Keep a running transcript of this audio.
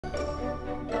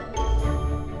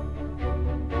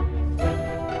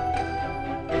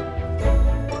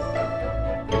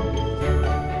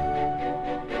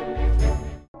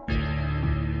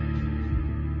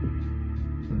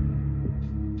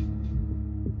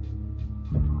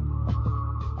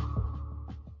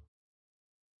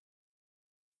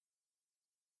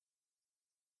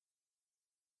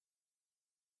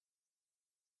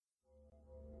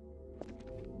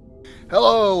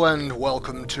Hello and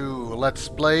welcome to Let's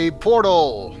Play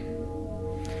Portal!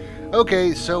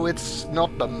 Okay, so it's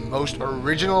not the most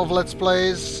original of Let's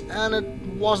Plays, and it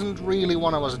wasn't really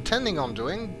one I was intending on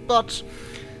doing, but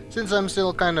since I'm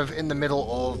still kind of in the middle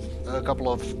of a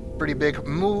couple of pretty big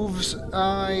moves,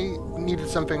 I needed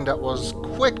something that was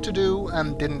quick to do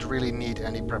and didn't really need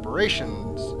any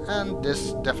preparations, and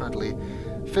this definitely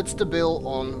fits the bill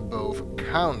on both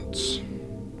counts.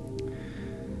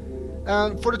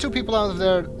 And for the two people out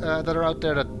there that are out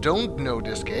there that don't know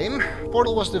this game,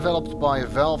 Portal was developed by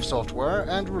Valve Software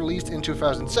and released in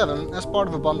 2007 as part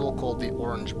of a bundle called the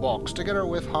Orange Box, together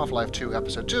with Half-Life 2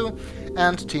 Episode 2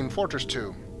 and Team Fortress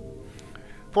 2.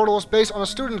 Portal was based on a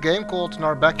student game called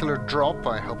Narbacular Drop,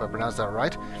 I hope I pronounced that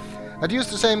right, that used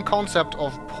the same concept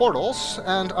of portals,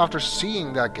 and after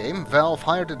seeing that game, Valve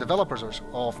hired the developers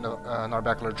of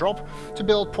Narbacular Drop to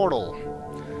build Portal.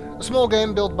 A small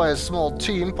game built by a small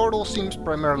team, Portal seems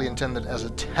primarily intended as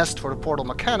a test for the Portal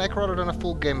mechanic rather than a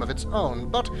full game of its own,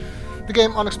 but the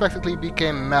game unexpectedly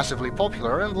became massively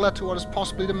popular and led to what is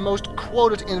possibly the most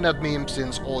quoted internet meme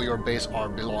since All Your Base are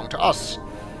belong to us.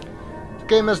 The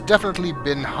game has definitely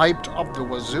been hyped up the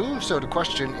wazoo, so the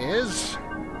question is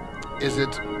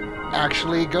it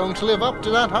actually going to live up to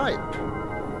that hype?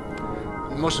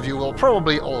 Most of you will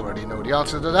probably already know the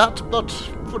answer to that, but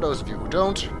for those of you who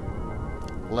don't,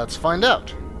 let's find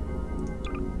out.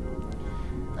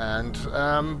 And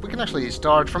we can actually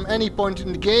start from any point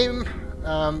in the game,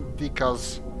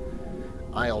 because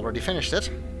I already finished it.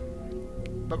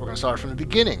 But we're going to start from the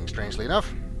beginning, strangely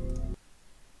enough.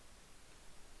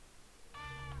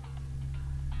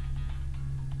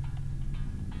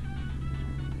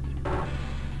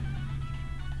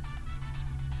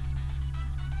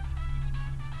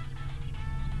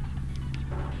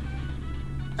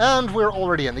 And we're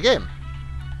already in the game.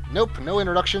 Nope, no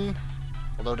introduction,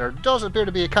 although there does appear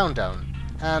to be a countdown,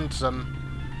 and some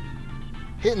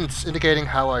hints indicating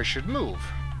how I should move.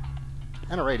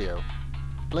 And a radio,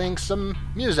 playing some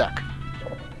music.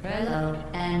 Hello,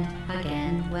 and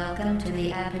again, welcome to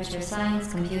the Aperture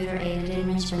Science Computer-Aided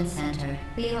Enrichment Center.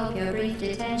 We hope your brief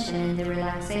detention in the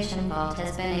relaxation vault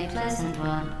has been a pleasant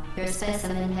one. Your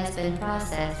specimen has been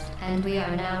processed, and we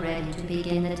are now ready to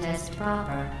begin the test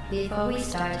proper. Before we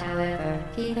start, however,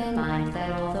 keep in mind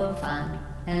that although fun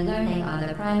and learning are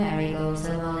the primary goals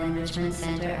of all Enrichment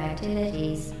Center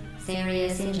activities,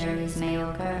 serious injuries may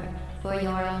occur. For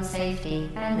your own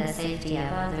safety and the safety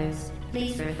of others,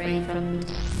 please refrain from...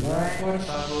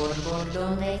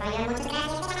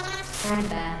 Stand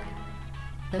back.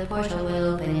 The portal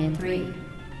will open in 3,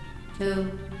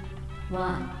 2,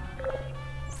 1.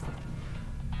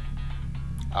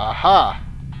 Aha!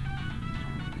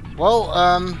 Well,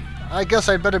 I guess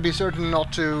I'd better be certain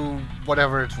not to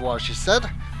whatever it was she said.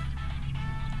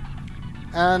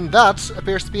 And that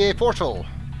appears to be a portal.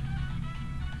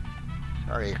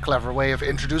 Very clever way of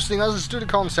introducing us to the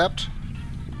concept.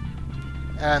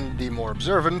 And the more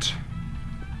observant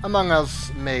among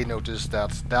us may notice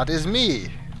that that is me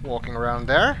walking around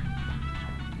there.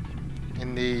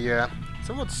 In the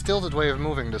somewhat stilted way of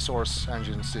moving the Source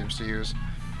engine seems to use.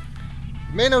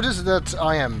 You may notice that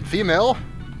I am female.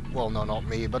 Well, no, not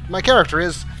me, but my character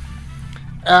is.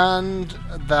 And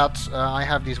that I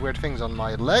have these weird things on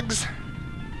my legs,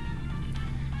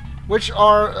 which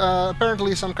are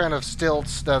apparently some kind of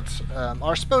stilts that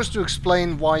are supposed to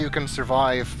explain why you can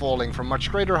survive falling from much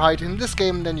greater height in this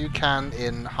game than you can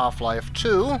in Half-Life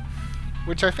 2,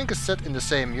 which I think is set in the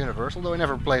same universe, although I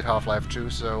never played Half-Life 2,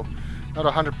 so not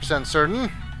 100%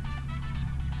 certain.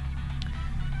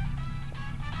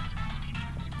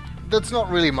 That's not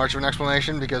really much of an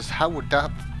explanation, because how would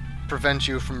that prevent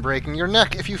you from breaking your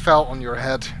neck if you fell on your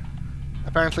head?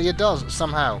 Apparently it does,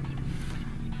 somehow.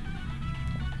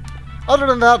 Other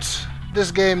than that, this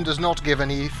game does not give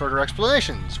any further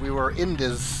explanations. We were in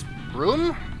this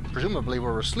room, presumably we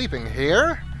were sleeping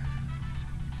here.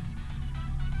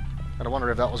 I wonder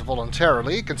if that was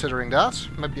voluntarily, considering that.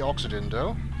 Might be oxygen,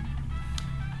 though.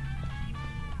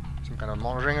 Some kind of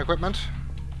monitoring equipment.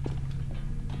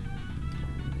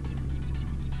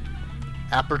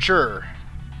 Aperture.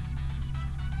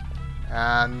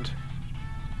 And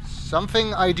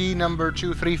something ID number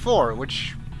 234,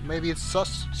 which maybe it's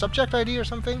subject ID or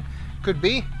something? Could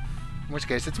be. In which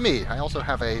case it's me. I also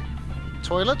have a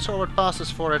toilet, or what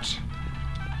passes for it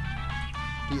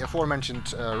the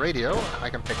aforementioned radio. I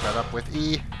can pick that up with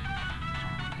E.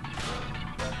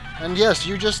 And yes,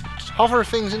 you just hover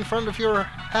things in front of your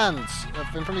hands,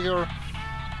 in front of your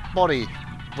body,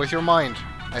 with your mind,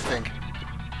 I think.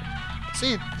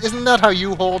 See, isn't that how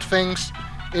you hold things?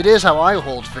 It is how I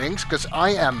hold things, because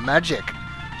I am magic.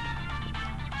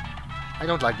 I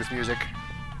don't like this music.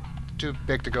 Too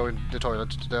big to go in the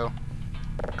toilet, though.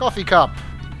 Coffee cup.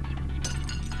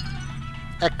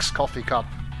 Coffee cup.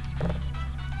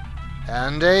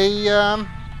 And a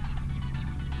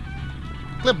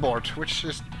clipboard, which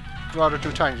is rather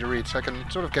too tiny to read, so I can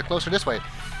sort of get closer this way.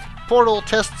 Portal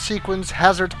test sequence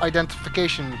hazard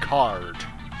identification card.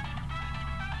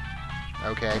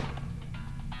 Okay.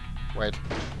 Wait.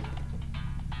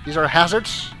 These are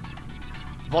hazards?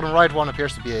 The bottom right one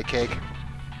appears to be a cake.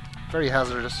 Very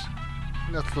hazardous.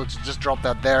 Let's just drop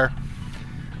that there.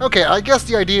 Okay, I guess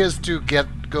the idea is to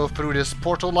go through this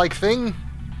portal-like thing.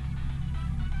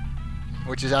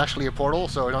 Which is actually a portal,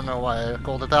 so I don't know why I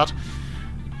called it that.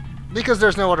 Because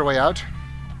there's no other way out.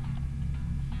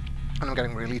 And I'm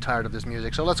getting really tired of this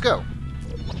music, so let's go.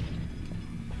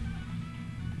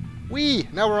 Whee!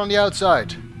 Now we're on the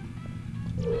outside.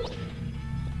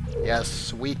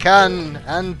 Yes, we can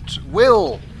and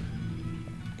will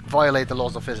violate the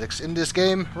laws of physics in this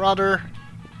game, rather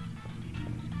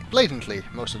blatantly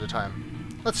most of the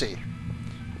time. Let's see.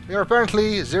 We are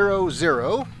apparently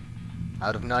 0,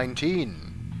 out of 19.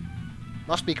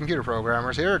 Must be computer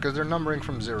programmers here, because they're numbering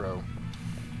from 0.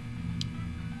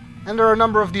 And there are a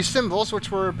number of these symbols,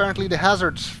 which were apparently the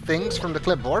hazard things from the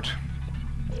clipboard.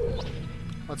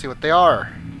 Let's see what they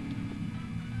are.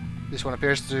 This one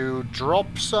appears to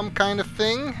drop some kind of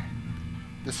thing.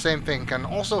 The same thing can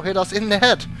also hit us in the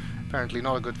head. Apparently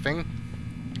not a good thing.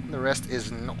 The rest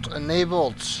is not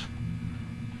enabled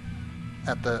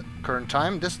at the current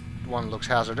time. This one looks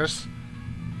hazardous.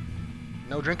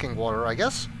 No drinking water, I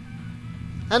guess.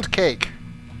 And cake.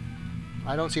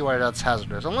 I don't see why that's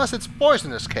hazardous, unless it's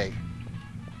poisonous cake.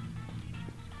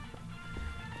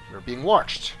 We're being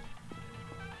watched.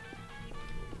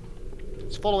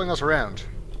 It's following us around.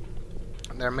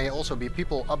 And there may also be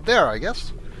people up there, I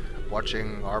guess,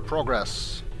 watching our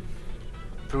progress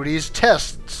through these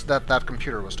tests that that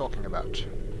computer was talking about.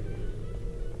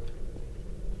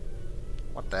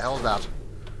 What the hell is that?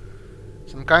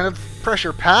 Some kind of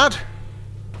pressure pad?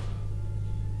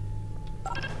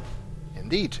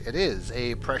 Indeed, it is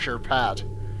a pressure pad.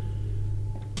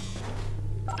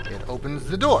 It opens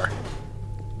the door,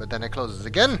 but then it closes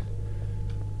again.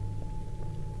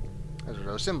 Those are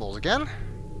those symbols again.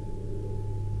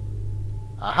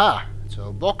 Aha!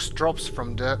 So box drops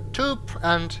from the tube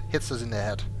and hits us in the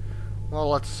head. Well,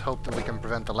 let's hope that we can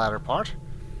prevent the latter part.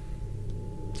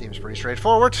 Seems pretty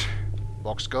straightforward.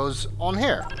 Box goes on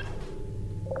here.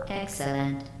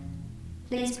 Excellent.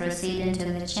 Please proceed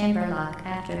into the chamber lock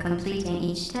after completing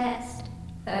each test.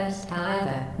 First,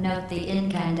 however, note the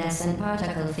incandescent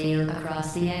particle field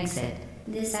across the exit.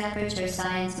 This aperture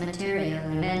science material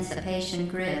emancipation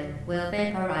grid will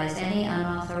vaporize any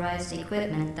unauthorized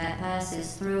equipment that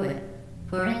passes through it.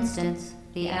 For instance,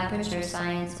 the aperture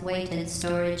science weighted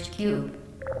storage cube.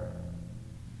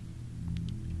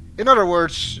 In other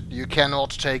words, you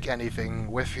cannot take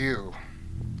anything with you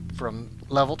from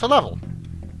level to level.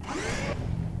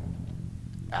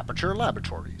 Aperture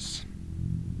Laboratories.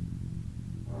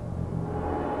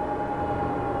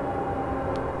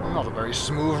 Not a very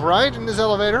smooth ride in this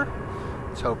elevator.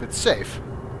 Let's hope it's safe.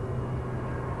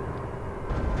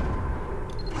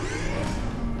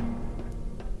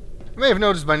 You may have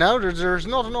noticed by now that there's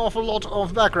not an awful lot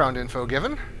of background info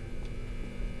given.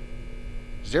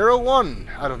 1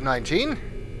 out of 19.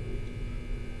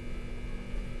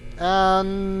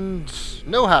 And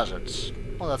no hazards.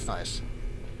 Well, that's nice.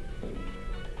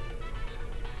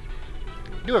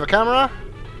 We do have a camera.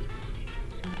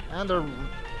 And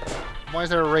why is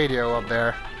there a radio up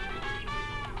there?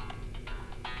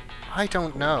 I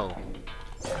don't know.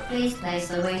 Please place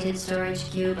the weighted storage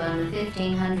cube on the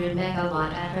 1500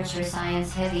 megawatt aperture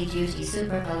science heavy duty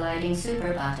super colliding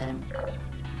super button.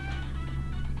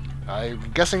 I'm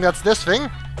guessing that's this thing.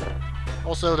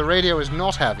 Also, the radio is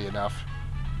not heavy enough.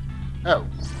 Oh.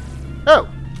 Oh!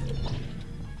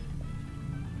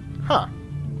 Huh.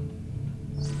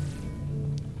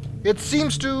 It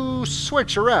seems to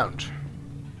switch around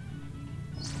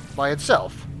by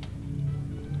itself.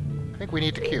 I think we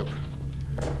need the cube.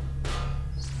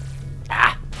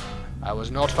 Ah! I was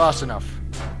not fast enough.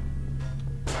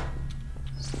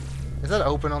 Is that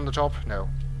open on the top? No.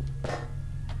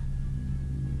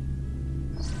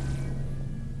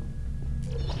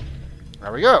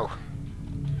 There we go.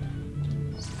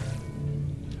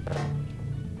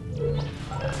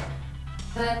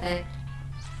 Perfect.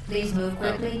 Please move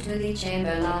quickly to the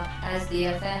chamber lock, as the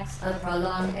effects of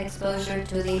prolonged exposure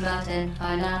to the button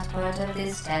are not part of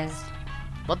this test.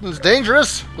 Button's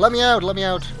dangerous! Let me out, let me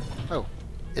out. Oh,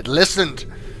 it listened.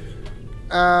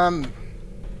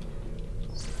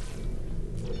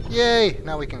 Yay,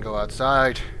 now we can go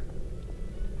outside.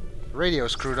 Radio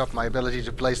screwed up my ability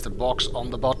to place the box on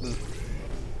the button.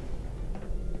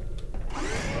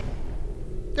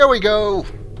 There we go!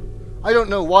 I don't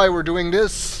know why we're doing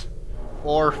this,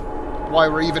 or why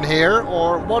we're even here,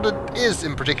 or what it is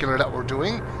in particular that we're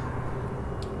doing,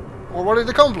 or what it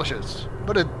accomplishes.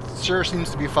 But it sure seems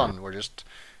to be fun. We're just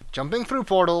jumping through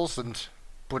portals and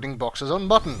putting boxes on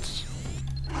buttons.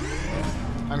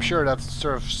 I'm sure that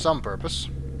serves some purpose.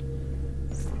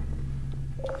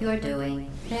 You're doing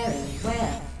very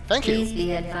well. Thank you. Please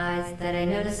be advised that a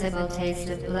noticeable taste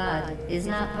of blood is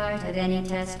not part of any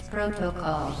test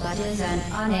protocol, but is an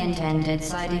unintended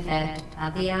side effect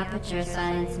of the Aperture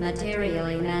Science Material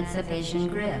Emancipation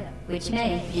Grip, which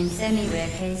may, in semi-rare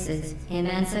cases,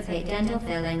 emancipate dental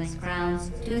fillings,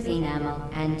 crowns, tooth enamel,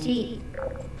 and teeth.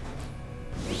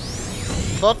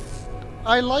 But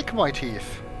I like my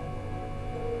teeth.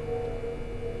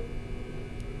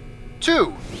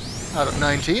 2 out of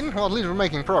 19. Well, at least we're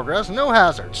making progress. No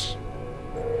hazards.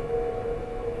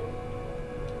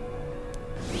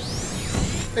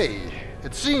 Hey,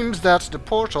 it seems that the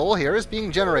portal here is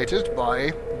being generated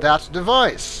by that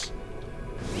device.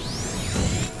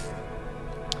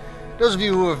 Those of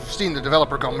you who have seen the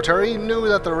developer commentary knew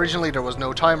that originally there was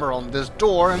no timer on this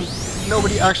door and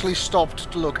nobody actually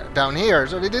stopped to look down here,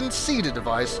 so they didn't see the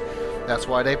device. That's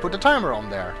why they put the timer on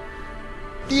there.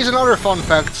 These and other fun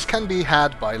facts can be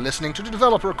had by listening to the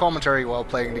developer commentary while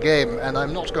playing the game, and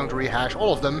I'm not going to rehash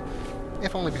all of them,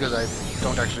 if only because I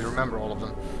don't actually remember all of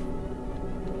them.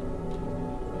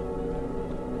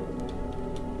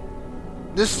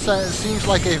 This seems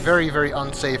like a very, very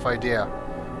unsafe idea.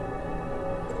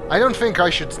 I don't think I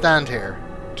should stand here,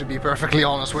 to be perfectly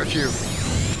honest with you.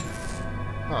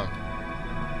 Huh.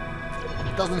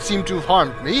 It doesn't seem to have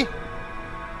harmed me.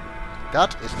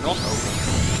 That is not open.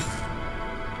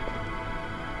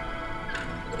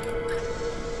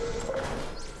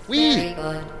 Very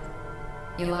good.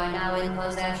 You are now in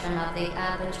possession of the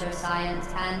Aperture Science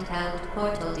handheld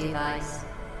portal device.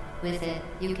 With it,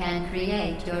 you can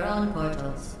create your own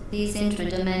portals. These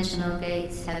intradimensional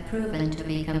gates have proven to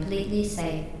be completely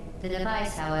safe. The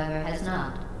device, however, has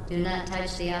not. Do not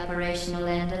touch the operational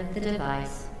end of the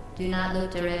device. Do not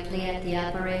look directly at the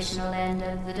operational end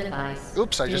of the device.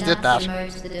 Oops, I just did that. Do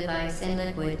not submerge the device in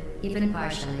liquid, even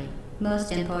partially.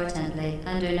 Most importantly,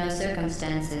 under no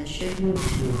circumstances should you...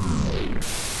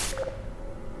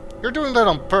 You're doing that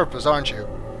on purpose, aren't you?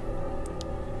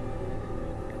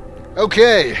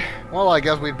 Okay, well, I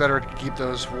guess we'd better keep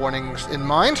those warnings in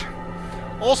mind.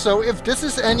 Also, if this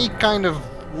is any kind of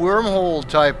wormhole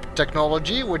type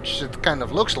technology, which it kind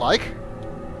of looks like,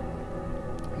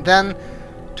 then,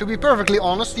 to be perfectly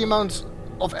honest, the amount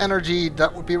of energy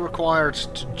that would be required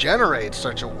to generate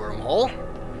such a wormhole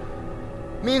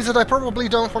means that I probably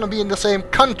don't want to be in the same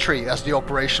country as the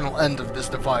operational end of this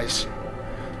device.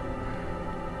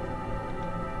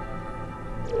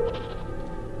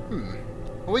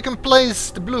 We can place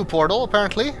the blue portal,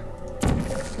 apparently.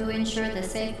 To ensure the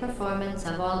safe performance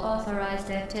of all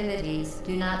authorized activities,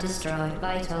 do not destroy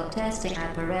vital testing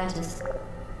apparatus.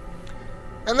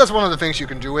 And that's one of the things you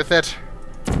can do with it.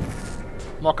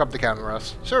 Mock up the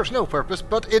cameras. Serves no purpose,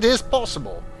 but it is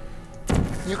possible.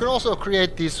 You can also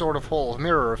create these sort of whole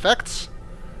mirror effects,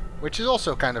 which is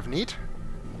also kind of neat,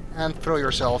 and throw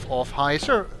yourself off high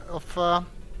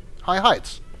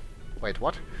heights. Wait,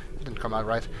 what? It didn't come out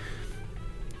right.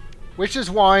 Which is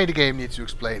why the game needs to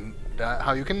explain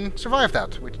how you can survive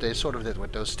that, which they sort of did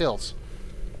with those stills,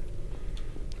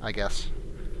 I guess.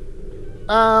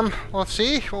 Let's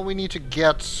see. Well, we need to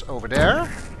get over there.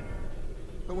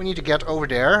 But we need to get over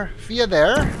there via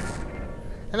there.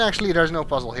 And actually, there's no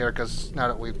puzzle here, because now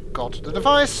that we've got the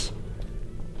device,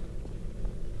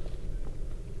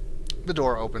 the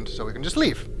door opened, so we can just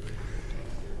leave.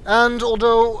 And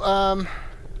although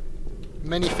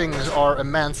many things are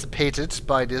emancipated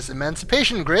by this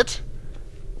emancipation grid,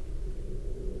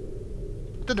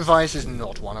 the device is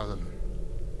not one of them.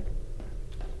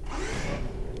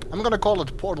 I'm gonna call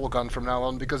it portal gun from now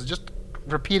on, because just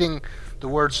repeating the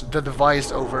words "the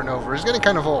device" over and over is getting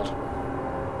kind of old.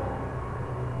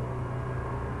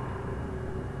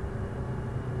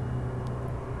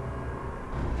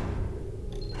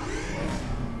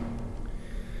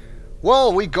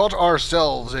 Well, we got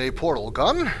ourselves a portal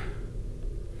gun.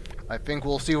 I think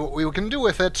we'll see what we can do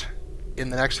with it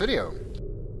in the next video.